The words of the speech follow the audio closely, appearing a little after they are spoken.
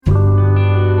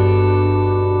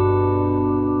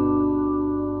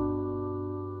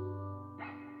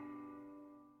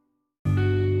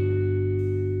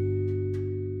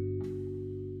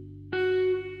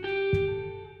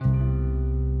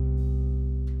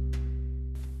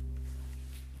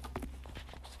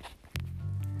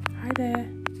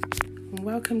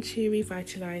Welcome to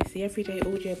Revitalise, the Everyday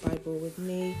Audio Bible with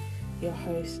me, your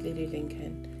host, Lily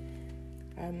Lincoln.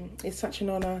 It's such an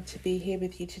honour to be here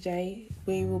with you today.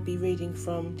 We will be reading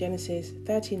from Genesis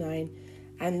 39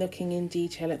 and looking in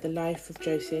detail at the life of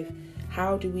Joseph.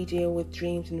 How do we deal with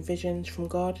dreams and visions from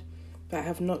God that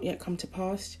have not yet come to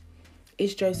pass?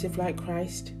 Is Joseph like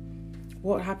Christ?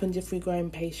 What happens if we grow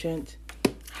impatient?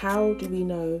 How do we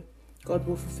know God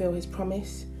will fulfill his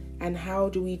promise? And how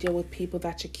do we deal with people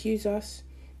that accuse us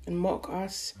and mock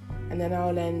us? And then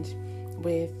I'll end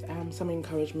with some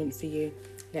encouragement for you.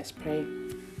 Let's pray.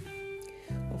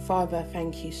 Well, Father,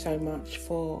 thank you so much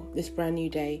for this brand new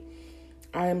day.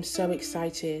 I am so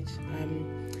excited.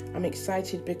 I'm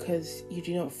excited because you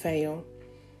do not fail.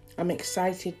 I'm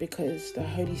excited because the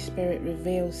Holy Spirit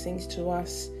reveals things to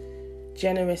us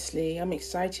generously. I'm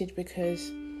excited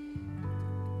because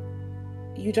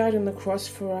you died on the cross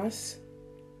for us.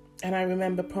 And I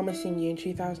remember promising you in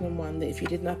 2001 that if you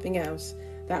did nothing else,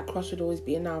 that cross would always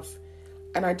be enough.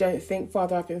 And I don't think,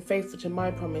 Father, I've been faithful to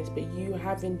my promise, but you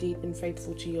have indeed been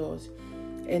faithful to yours,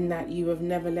 in that you have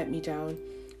never let me down.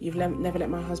 You've never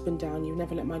let my husband down. You've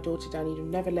never let my daughter down. You've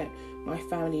never let my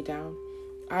family down.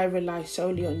 I rely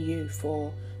solely on you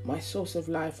for my source of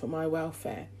life, for my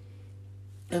welfare.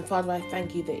 And Father, I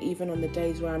thank you that even on the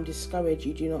days where I'm discouraged,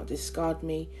 you do not discard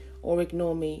me or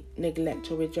ignore me,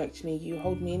 neglect or reject me. You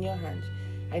hold me in your hand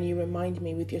and you remind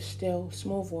me with your still,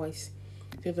 small voice,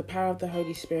 through the power of the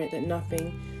Holy Spirit, that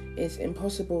nothing is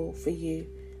impossible for you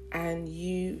and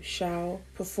you shall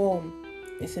perform.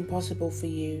 It's impossible for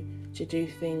you to do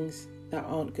things that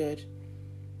aren't good.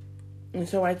 And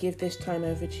so I give this time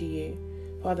over to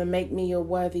you. Father, make me your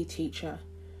worthy teacher.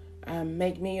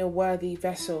 Make me a worthy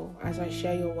vessel as I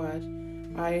share your word.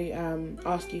 I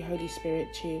ask you, Holy Spirit,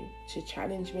 to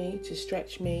challenge me, to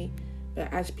stretch me,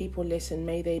 that as people listen,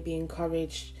 may they be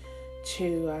encouraged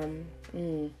to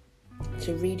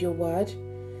read your word,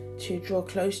 to draw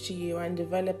close to you and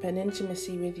develop an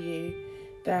intimacy with you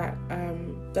that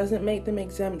doesn't make them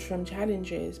exempt from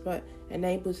challenges, but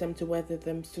enables them to weather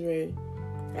them through,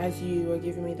 as you are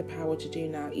giving me the power to do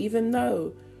now. Even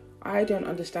though I don't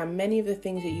understand many of the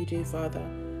things that you do, Father,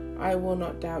 I will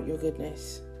not doubt your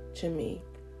goodness to me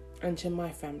and to my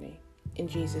family. In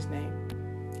Jesus' name,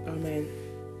 amen.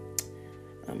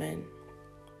 Amen.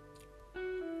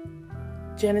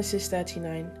 Genesis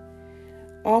 39.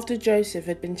 After Joseph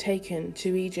had been taken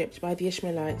to Egypt by the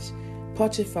Ishmaelites,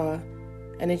 Potiphar,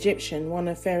 an Egyptian, one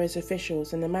of Pharaoh's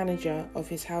officials and the manager of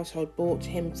his household, bought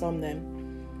him from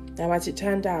them. Now, as it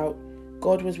turned out,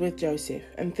 God was with Joseph,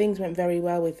 and things went very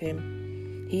well with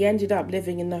him. He ended up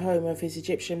living in the home of his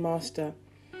Egyptian master.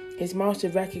 His master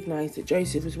recognized that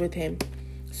Joseph was with him,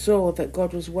 saw that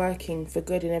God was working for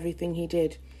good in everything he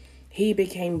did. He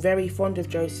became very fond of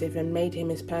Joseph and made him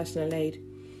his personal aide.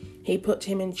 He put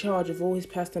him in charge of all his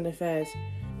personal affairs,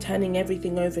 turning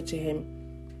everything over to him.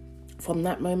 From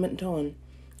that moment on,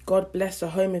 God blessed the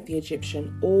home of the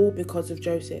Egyptian, all because of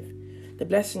Joseph. The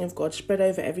blessing of God spread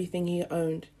over everything he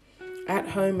owned, at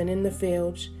home and in the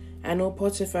fields, and all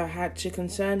Potiphar had to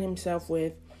concern himself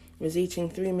with was eating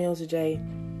 3 meals a day.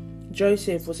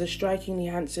 Joseph was a strikingly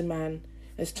handsome man.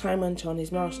 As time went on, his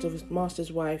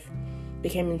master's wife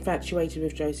became infatuated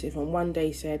with Joseph and one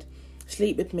day said,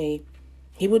 "Sleep with me."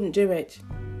 He wouldn't do it.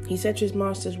 He said to his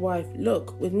master's wife,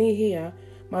 "Look, with me here,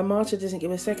 my master doesn't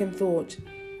give a second thought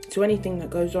to anything that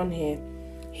goes on here.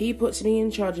 He puts me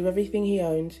in charge of everything he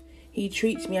owns. He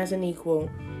treats me as an equal.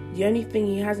 The only thing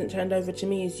he hasn't turned over to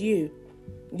me is you.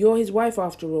 You're his wife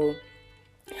after all.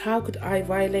 How could I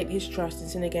violate his trust and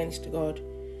sin against God?"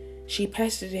 She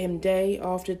pestered him day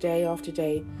after day after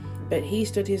day, but he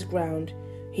stood his ground.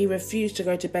 He refused to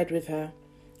go to bed with her.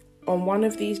 On one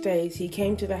of these days, he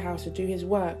came to the house to do his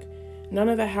work. None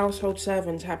of the household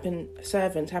servants happened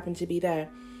to be there.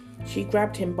 She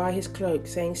grabbed him by his cloak,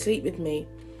 saying, "Sleep with me."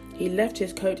 He left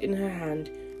his coat in her hand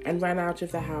and ran out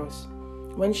of the house.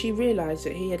 When she realized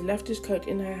that he had left his coat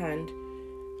in her hand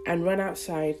and run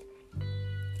outside,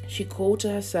 she called to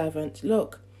her servant,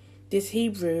 "Look, this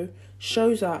Hebrew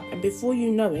shows up, and before you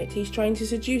know it, he's trying to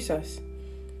seduce us.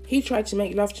 He tried to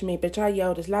make love to me, but I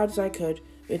yelled as loud as I could.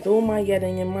 With all my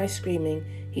yelling and my screaming,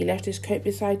 he left his coat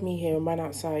beside me here and ran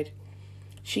outside."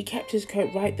 She kept his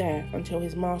coat right there until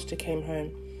his master came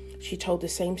home. She told the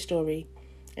same story,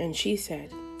 and she said,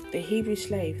 "The Hebrew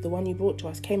slave, the one you brought to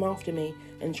us, came after me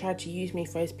and tried to use me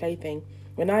for his plaything.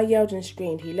 When I yelled and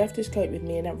screamed, he left his coat with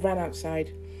me and ran outside."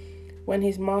 When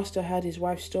his master heard his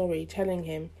wife's story, telling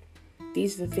him,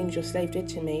 "These are the things your slave did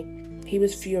to me," he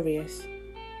was furious.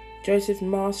 Joseph's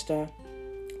master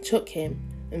took him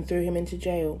and threw him into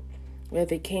jail, where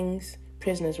the king's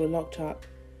prisoners were locked up.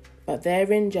 But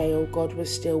there in jail, God was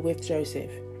still with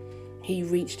Joseph. He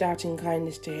reached out in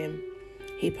kindness to him.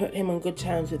 He put him on good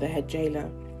terms with the head jailer.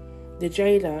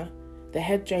 The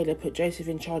head jailer put Joseph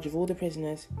in charge of all the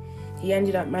prisoners. He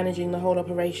ended up managing the whole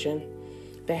operation.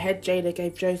 The head jailer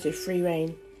gave Joseph free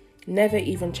rein, never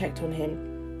even checked on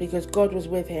him, because God was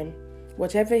with him.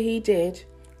 Whatever he did,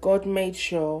 God made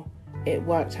sure it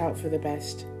worked out for the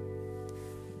best.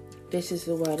 This is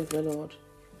the word of the Lord.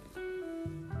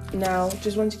 Now,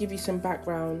 just want to give you some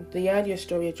background. The earlier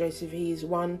story of Joseph, he is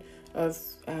one of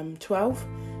 12,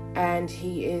 and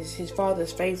he is his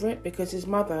father's favourite because his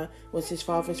mother was his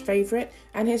father's favourite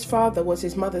and his father was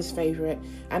his mother's favourite.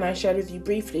 And I shared with you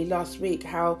briefly last week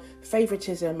how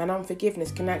favouritism and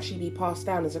unforgiveness can actually be passed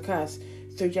down as a curse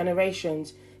through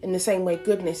generations, in the same way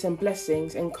goodness and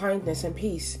blessings and kindness and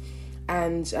peace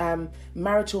and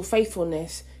marital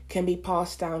faithfulness can be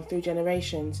passed down through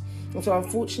generations. And so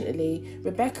unfortunately,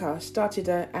 Rebecca started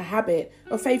a habit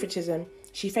of favoritism.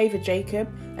 She favored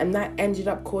Jacob, and that ended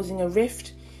up causing a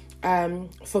rift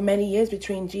for many years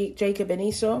between Jacob and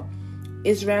Esau,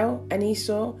 Israel and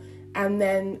Esau. And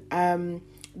then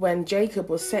when Jacob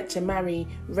was set to marry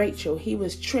Rachel, he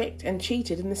was tricked and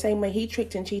cheated in the same way he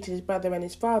tricked and cheated his brother and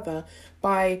his father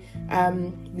by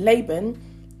Laban.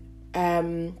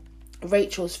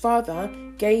 Rachel's father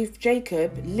gave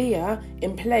Jacob Leah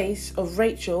in place of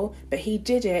Rachel, but he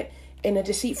did it in a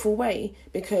deceitful way,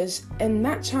 because in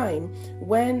that time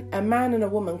when a man and a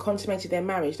woman consummated their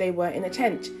marriage, they were in a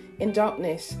tent in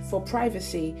darkness for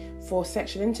privacy, for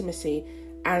sexual intimacy,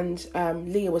 and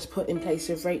Leah was put in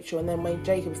place of Rachel. And then when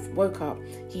Jacob woke up,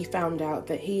 he found out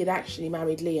that he had actually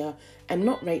married Leah and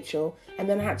not Rachel, and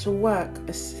then had to work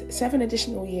 7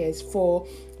 additional years for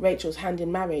Rachel's hand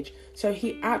in marriage. So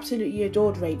he absolutely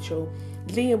adored Rachel.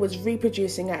 Leah was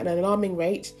reproducing at an alarming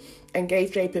rate and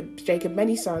gave Jacob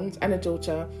many sons and a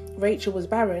daughter. Rachel was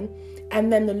barren,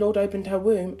 and then the Lord opened her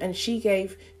womb and she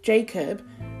gave Jacob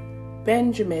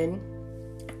Benjamin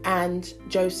and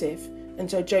Joseph. And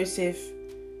so Joseph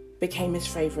became his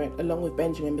favourite along with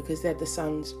Benjamin, because they're the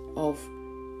sons of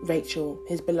Rachel,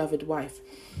 his beloved wife.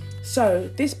 So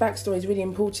this backstory is really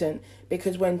important,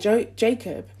 because when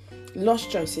Jacob lost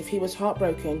Joseph, he was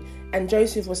heartbroken, and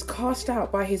Joseph was cast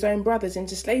out by his own brothers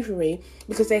into slavery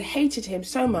because they hated him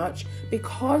so much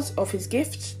because of his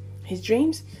gifts, his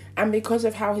dreams, and because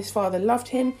of how his father loved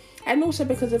him, and also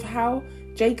because of how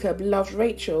Jacob loved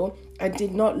Rachel and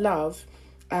did not love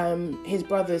his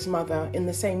brother's mother in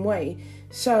the same way.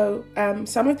 So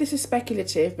some of this is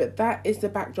speculative, but that is the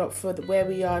backdrop for where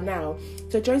we are now.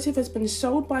 So Joseph has been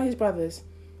sold by his brothers,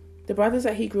 the brothers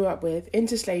that he grew up with,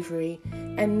 into slavery,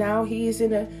 and now he is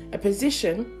in a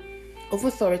position of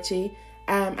authority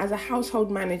as a household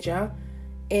manager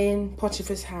in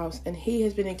Potiphar's house, and he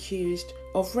has been accused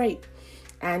of rape.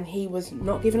 And he was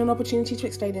not given an opportunity to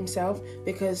explain himself,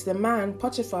 because the man,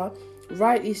 Potiphar,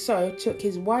 rightly so, took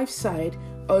his wife's side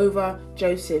over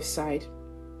Joseph's side.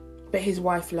 But his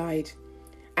wife lied.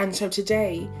 And so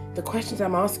today, the questions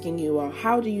I'm asking you are,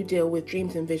 how do you deal with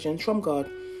dreams and visions from God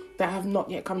that have not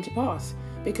yet come to pass?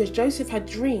 Because Joseph had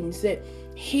dreams that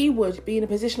he would be in a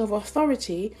position of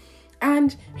authority,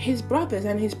 and his brothers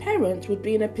and his parents would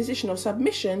be in a position of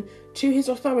submission to his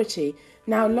authority.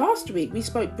 Now, last week, we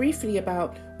spoke briefly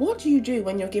about what do you do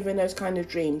when you're given those kind of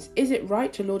dreams? Is it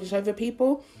right to lord it over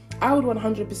people? I would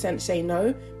 100% say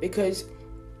no, because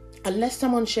unless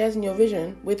someone shares in your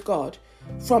vision with God,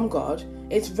 from God,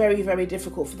 it's very, very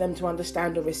difficult for them to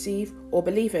understand or receive or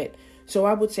believe it. So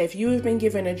I would say, if you have been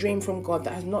given a dream from God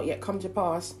that has not yet come to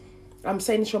pass, I'm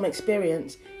saying this from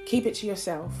experience, keep it to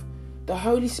yourself. The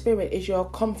Holy Spirit is your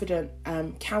confident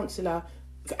counselor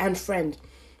and friend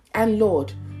and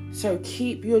Lord. So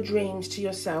keep your dreams to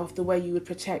yourself the way you would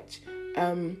protect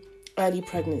early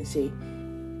pregnancy.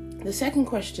 The second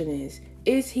question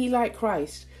is he like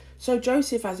Christ? So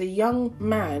Joseph, as a young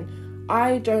man,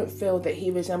 I don't feel that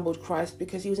he resembled Christ,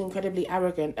 because he was incredibly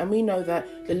arrogant. And we know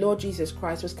that the Lord Jesus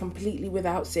Christ was completely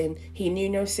without sin. He knew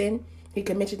no sin. He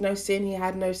committed no sin. He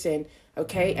had no sin.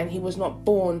 Okay, and he was not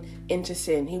born into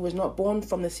sin. He was not born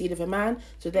from the seed of a man.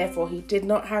 So therefore, he did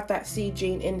not have that seed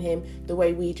gene in him the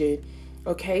way we do.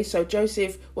 Okay, so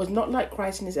Joseph was not like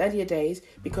Christ in his earlier days,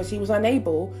 because he was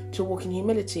unable to walk in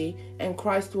humility, and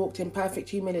Christ walked in perfect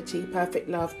humility, perfect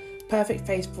love, perfect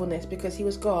faithfulness, because he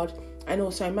was God and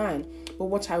also man. But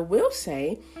what I will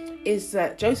say is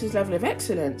that Joseph's level of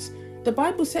excellence, the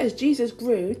Bible says Jesus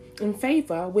grew in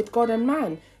favour with God and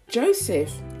man.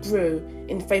 Joseph grew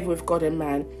in favour with God and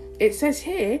man. It says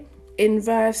here in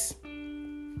verse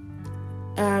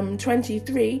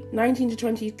 23, 19 to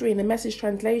 23 in the Message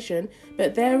translation,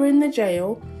 but there in the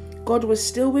jail, God was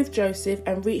still with Joseph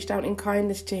and reached out in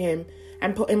kindness to him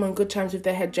and put him on good terms with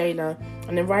the head jailer.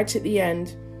 And then right at the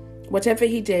end, whatever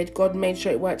he did, God made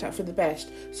sure it worked out for the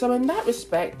best. So in that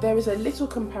respect, there is a little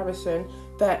comparison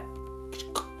that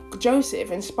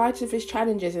Joseph, in spite of his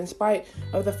challenges, in spite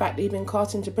of the fact that he'd been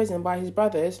cast into prison by his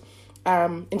brothers,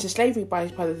 into slavery by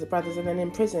his brothers, and then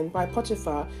in prison by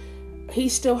Potiphar, he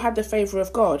still had the favour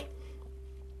of God.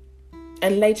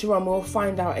 And later on, we'll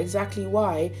find out exactly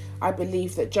why I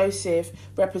believe that Joseph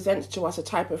represents to us a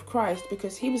type of Christ,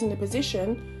 because he was in a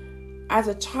position as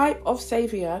a type of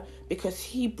saviour, because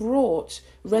he brought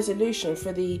resolution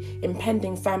for the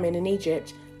impending famine in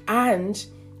Egypt and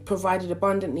provided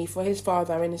abundantly for his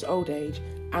father in his old age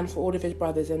and for all of his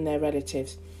brothers and their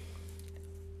relatives.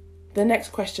 The next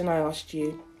question I asked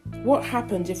you, what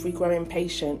happens if we grow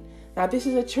impatient? Now, this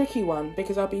is a tricky one,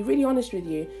 because I'll be really honest with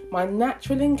you. My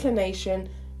natural inclination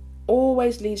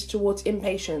always leads towards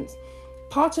impatience.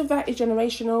 Part of that is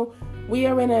generational. We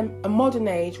are in a modern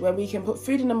age where we can put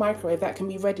food in the microwave that can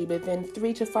be ready within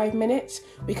 3 to 5 minutes.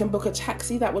 We can book a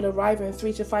taxi that will arrive in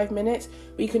 3 to 5 minutes.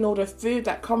 We can order food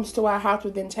that comes to our house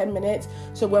within 10 minutes.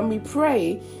 So when we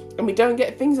pray and we don't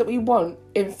get things that we want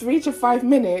in 3 to 5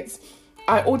 minutes,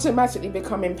 I automatically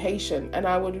become impatient. And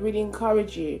I would really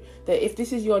encourage you that if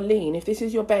this is your lean, if this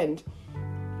is your bend,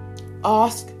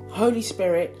 ask Holy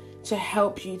Spirit to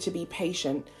help you to be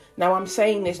patient. Now, I'm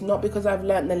saying this not because I've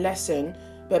learned the lesson,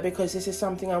 but because this is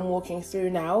something I'm walking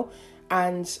through now.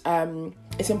 And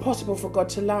it's impossible for God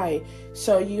to lie.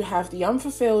 So you have the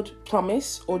unfulfilled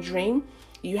promise or dream.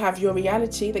 You have your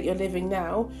reality that you're living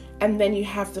now. And then you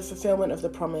have the fulfillment of the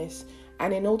promise.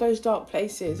 And in all those dark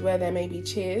places where there may be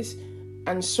tears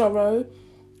and sorrow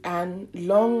and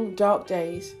long dark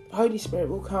days, Holy Spirit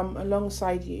will come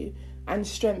alongside you and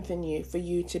strengthen you for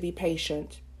you to be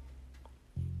patient.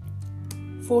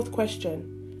 Fourth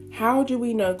question, how do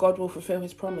we know God will fulfill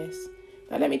his promise?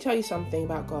 Now let me tell you something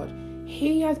about God.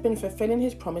 He has been fulfilling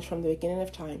his promise from the beginning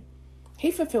of time.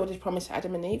 He fulfilled his promise to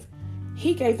Adam and Eve.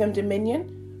 He gave them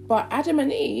dominion, but Adam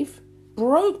and Eve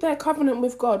broke their covenant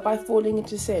with God by falling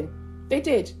into sin. They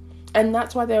did. And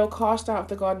that's why they were cast out of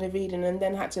the Garden of Eden and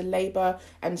then had to labour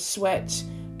and sweat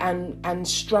and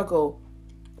struggle.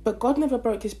 But God never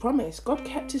broke his promise. God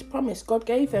kept his promise. God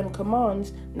gave them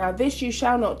commands. Now this you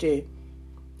shall not do.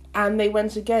 And they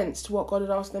went against what God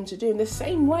had asked them to do. In the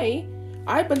same way,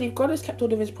 I believe God has kept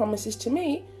all of his promises to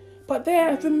me. But there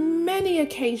have been many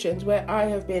occasions where I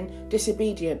have been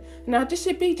disobedient. Now,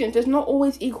 disobedience does not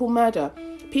always equal murder.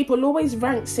 People always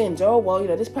rank sins. Oh, well,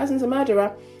 this person's a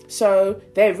murderer, so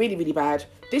they're really, really bad.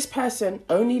 This person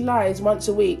only lies once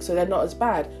a week, so they're not as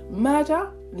bad.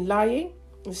 Murder, lying,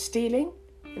 and stealing,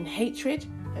 and hatred,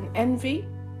 and envy,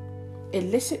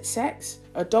 illicit sex,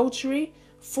 adultery,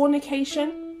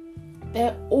 fornication,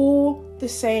 they're all the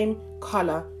same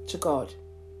colour to God.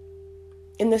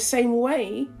 In the same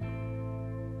way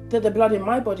that the blood in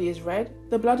my body is red,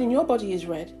 the blood in your body is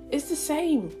red. It's the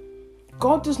same.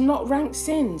 God does not rank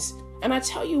sins. And I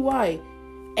tell you why.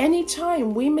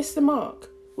 Anytime we miss the mark,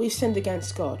 we've sinned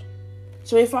against God.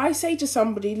 So if I say to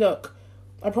somebody, look,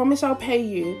 I promise I'll pay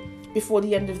you before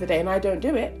the end of the day, and I don't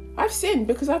do it, I've sinned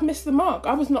because I've missed the mark.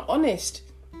 I was not honest.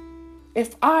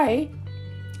 If I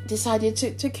decided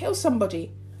to kill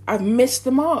somebody, I've missed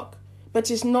the mark.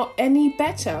 But it's not any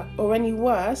better or any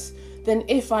worse than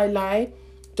if I lie,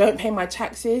 don't pay my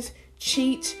taxes,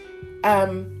 cheat,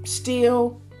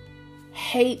 steal,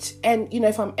 hate, and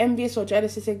if I'm envious or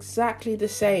jealous, it's exactly the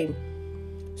same.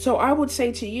 So I would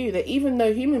say to you that even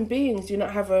though human beings do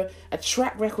not have a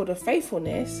track record of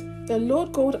faithfulness, the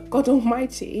Lord God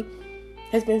Almighty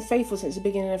has been faithful since the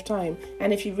beginning of time.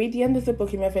 And if you read the end of the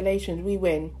book in Revelation, we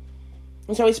win.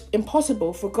 And so it's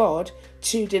impossible for God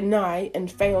to deny and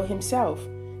fail himself.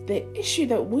 The issue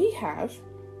that we have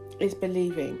is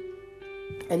believing.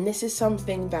 And this is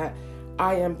something that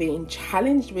I am being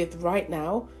challenged with right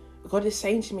now. God is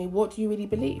saying to me, what do you really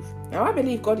believe? Now, I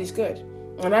believe God is good.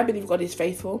 And I believe God is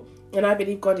faithful. And I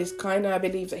believe God is kind. I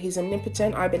believe that he's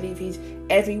omnipotent. I believe he's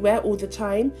everywhere all the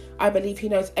time. I believe he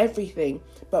knows everything.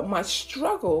 But my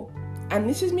struggle, and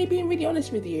this is me being really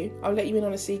honest with you, I'll let you in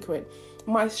on a secret.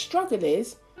 My struggle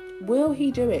is, will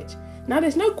he do it? Now,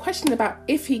 there's no question about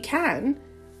if he can.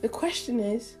 The question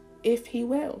is if he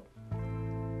will.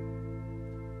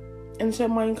 And so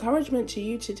my encouragement to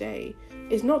you today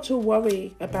is not to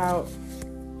worry about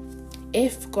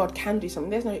if God can do something.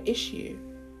 There's no issue.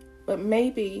 But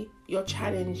maybe your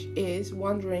challenge is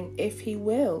wondering if he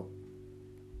will.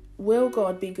 Will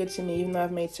God be good to me even though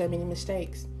I've made so many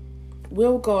mistakes?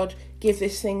 Will God give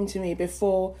this thing to me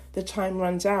before the time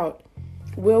runs out?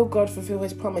 Will God fulfill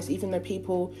his promise even though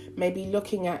people may be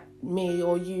looking at me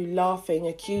or you laughing,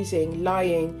 accusing,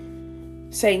 lying,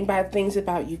 saying bad things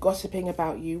about you, gossiping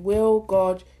about you? Will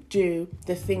God do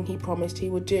the thing he promised he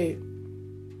would do?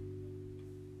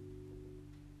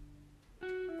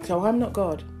 So I'm not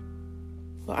God,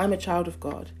 but I'm a child of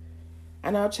God.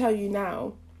 And I'll tell you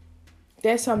now,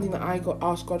 there's something that I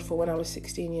asked God for when I was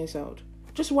 16 years old.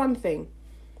 Just one thing.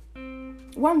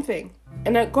 One thing.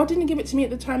 And God didn't give it to me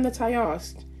at the time that I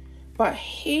asked. But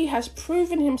he has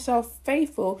proven himself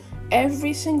faithful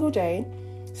every single day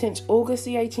since August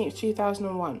the 18th,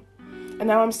 2001. And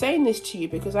now I'm saying this to you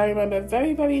because I remember a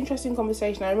very, very interesting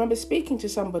conversation. I remember speaking to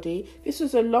somebody. This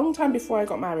was a long time before I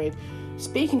got married.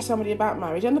 Speaking to somebody about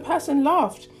marriage. And the person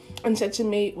laughed and said to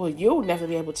me, well, you'll never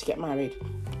be able to get married.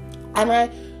 And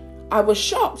I was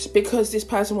shocked because this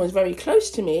person was very close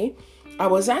to me. I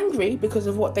was angry because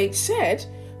of what they'd said.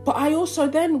 But I also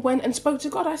then went and spoke to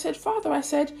God. I said, Father, I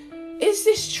said, is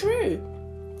this true?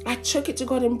 I took it to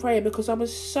God in prayer because I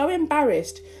was so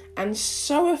embarrassed and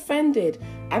so offended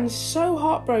and so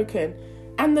heartbroken.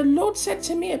 And the Lord said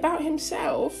to me about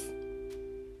himself,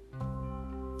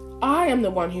 I am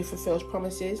the one who fulfills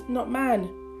promises, not man.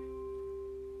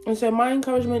 And so my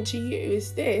encouragement to you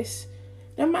is this: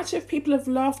 no matter if people have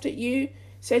laughed at you,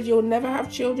 said you'll never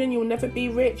have children, you'll never be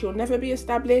rich, you'll never be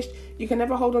established, you can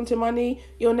never hold on to money,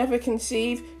 you'll never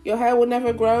conceive, your hair will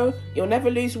never grow, you'll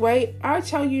never lose weight. I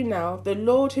tell you now, the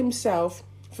Lord himself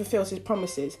fulfills his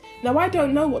promises. Now, I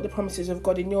don't know what the promises of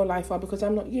God in your life are because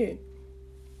I'm not you.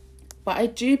 But I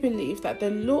do believe that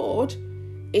the Lord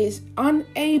is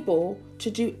unable to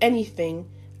do anything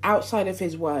outside of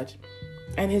his word.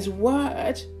 And his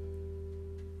word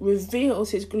reveals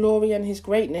his glory and his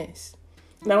greatness.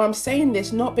 Now, I'm saying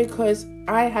this not because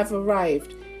I have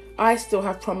arrived. I still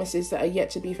have promises that are yet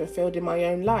to be fulfilled in my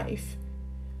own life.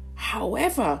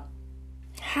 However,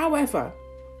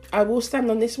 I will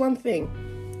stand on this one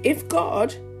thing. If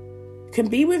God can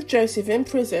be with Joseph in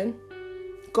prison,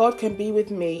 God can be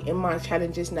with me in my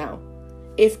challenges now.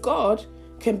 If God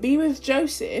can be with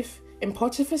Joseph in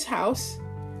Potiphar's house,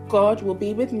 God will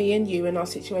be with me and you in our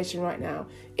situation right now.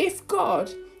 If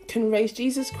God can raise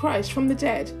Jesus Christ from the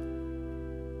dead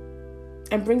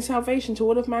and bring salvation to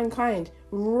all of mankind,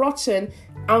 rotten,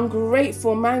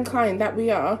 ungrateful mankind that we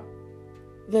are,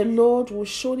 the Lord will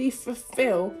surely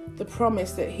fulfill the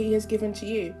promise that he has given to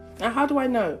you. Now, how do I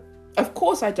know? Of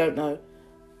course I don't know,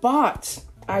 but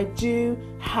I do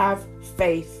have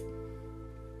faith.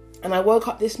 And I woke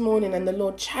up this morning and the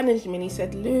Lord challenged me and he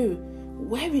said, Lou,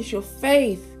 where is your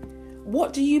faith?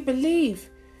 What do you believe?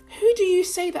 Who do you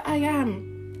say that I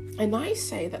am? And I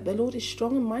say that the Lord is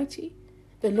strong and mighty.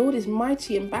 The Lord is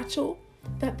mighty in battle,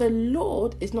 that the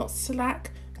Lord is not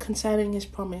slack concerning his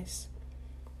promise.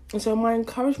 And so my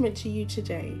encouragement to you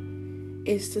today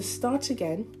is to start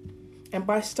again. And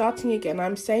by starting again,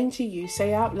 I'm saying to you,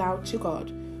 say out loud to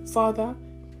God, Father,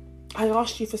 I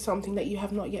asked you for something that you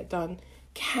have not yet done.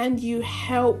 Can you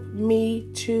help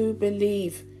me to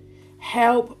believe?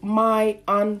 Help my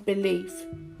unbelief.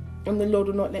 And the Lord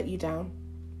will not let you down.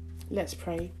 Let's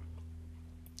pray.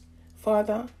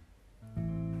 Father,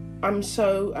 I'm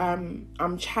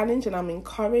challenged and I'm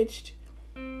encouraged.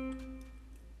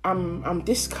 I'm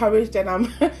discouraged and I'm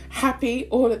happy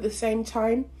all at the same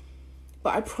time.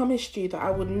 But I promised you that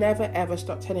I would never ever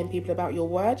stop telling people about your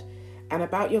word and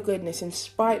about your goodness in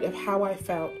spite of how I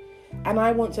felt. And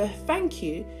I want to thank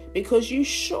you because you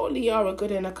surely are a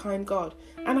good and a kind God.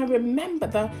 And I remember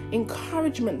the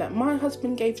encouragement that my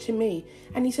husband gave to me.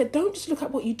 And he said, don't just look at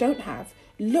what you don't have.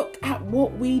 Look at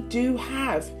what we do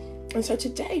have. And so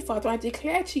today, Father, I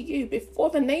declare to you before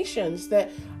the nations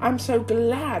that I'm so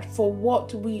glad for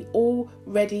what we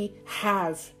already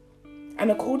have. And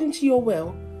according to your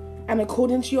will, and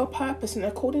according to your purpose, and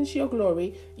according to your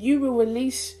glory, you will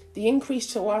release the increase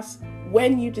to us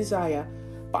when you desire.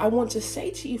 But I want to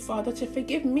say to you, Father, to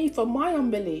forgive me for my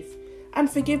unbelief and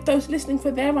forgive those listening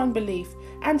for their unbelief.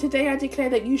 And today I declare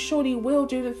that you surely will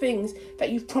do the things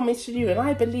that you've promised to do. And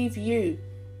I believe you.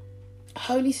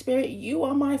 Holy Spirit, you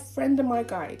are my friend and my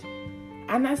guide.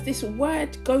 And as this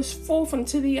word goes forth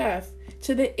unto the earth,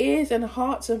 to the ears and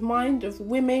hearts of mind of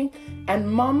women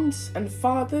and mums and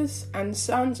fathers and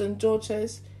sons and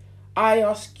daughters, I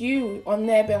ask you on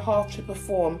their behalf to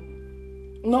perform.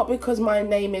 Not because my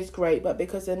name is great, but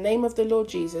because the name of the Lord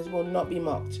Jesus will not be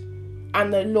mocked.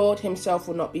 And the Lord himself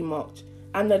will not be mocked.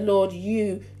 And the Lord,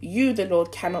 you the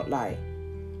Lord, cannot lie.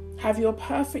 Have your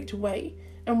perfect way.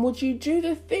 And would you do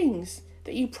the things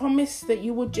that you promised that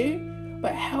you would do?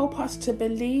 But help us to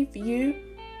believe you,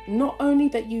 not only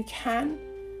that you can,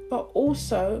 but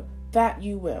also that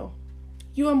you will.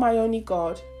 You are my only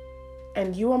God.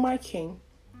 and you are my King.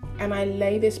 And I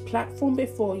lay this platform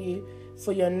before you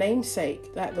for your name's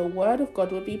sake, that the word of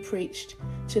God will be preached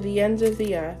to the ends of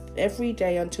the earth every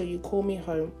day until you call me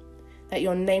home, that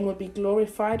your name would be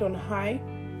glorified on high,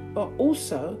 but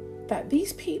also that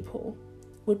these people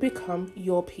would become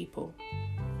your people.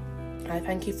 I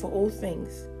thank you for all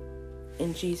things.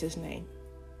 In Jesus' name,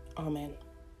 amen.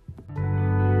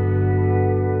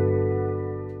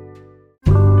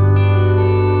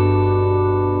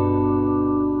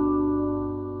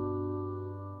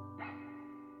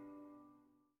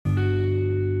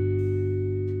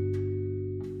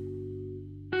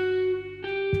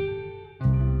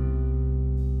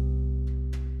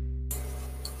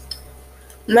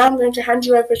 Now I'm going to hand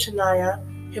you over to Naya,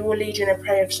 who will lead you in a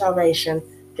prayer of salvation.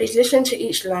 Please listen to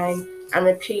each line and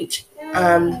repeat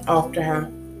after her.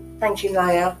 Thank you,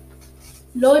 Naya.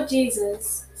 Lord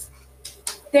Jesus,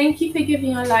 thank you for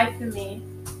giving your life for me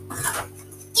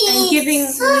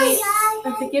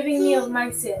and forgiving me of my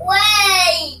sins,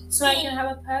 so I can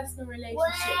have a personal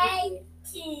relationship with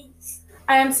you.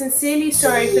 I am sincerely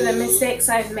sorry for the mistakes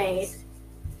I've made,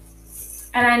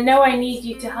 and I know I need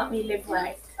you to help me live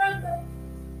right.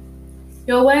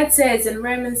 Your word says in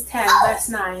Romans 10, verse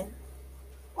 9,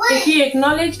 if you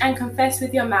acknowledge and confess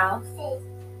with your mouth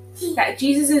that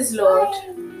Jesus is Lord,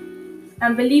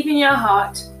 and believe in your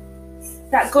heart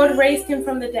that God raised him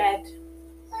from the dead,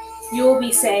 you will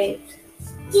be saved.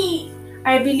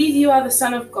 I believe you are the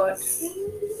Son of God,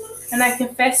 and I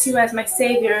confess you as my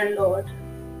Savior and Lord.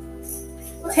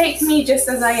 Take me just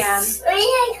as I am,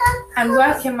 and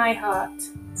work in my heart,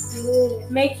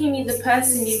 making me the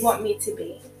person you want me to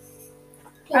be.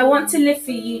 I want to live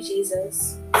for you,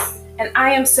 Jesus, and I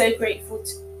am so grateful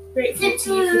to you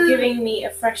for giving me a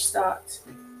fresh start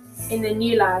in the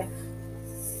new life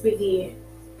with you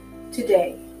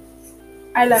today.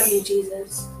 I love you,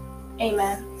 Jesus.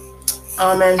 Amen.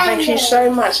 Amen. Thank you so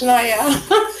much, Naya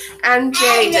and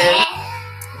Jaden.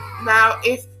 Now,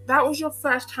 if that was your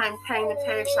first time praying the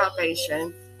prayer of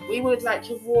salvation, we would like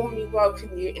to warmly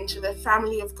welcome you into the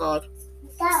family of God.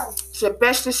 It's the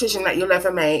best decision that you'll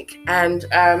ever make, and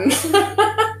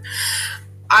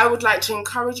I would like to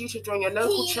encourage you to join your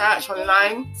local church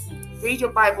online, read your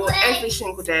Bible every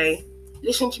single day,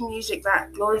 listen to music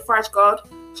that glorifies God,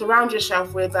 surround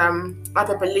yourself with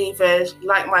other believers,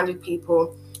 like-minded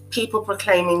people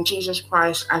proclaiming Jesus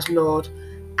Christ as Lord,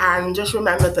 and just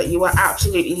remember that you are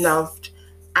absolutely loved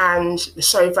and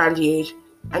so valued,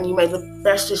 and you made the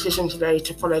best decision today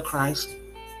to follow Christ.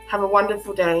 Have a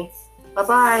wonderful day.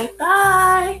 Bye-bye.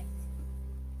 Bye.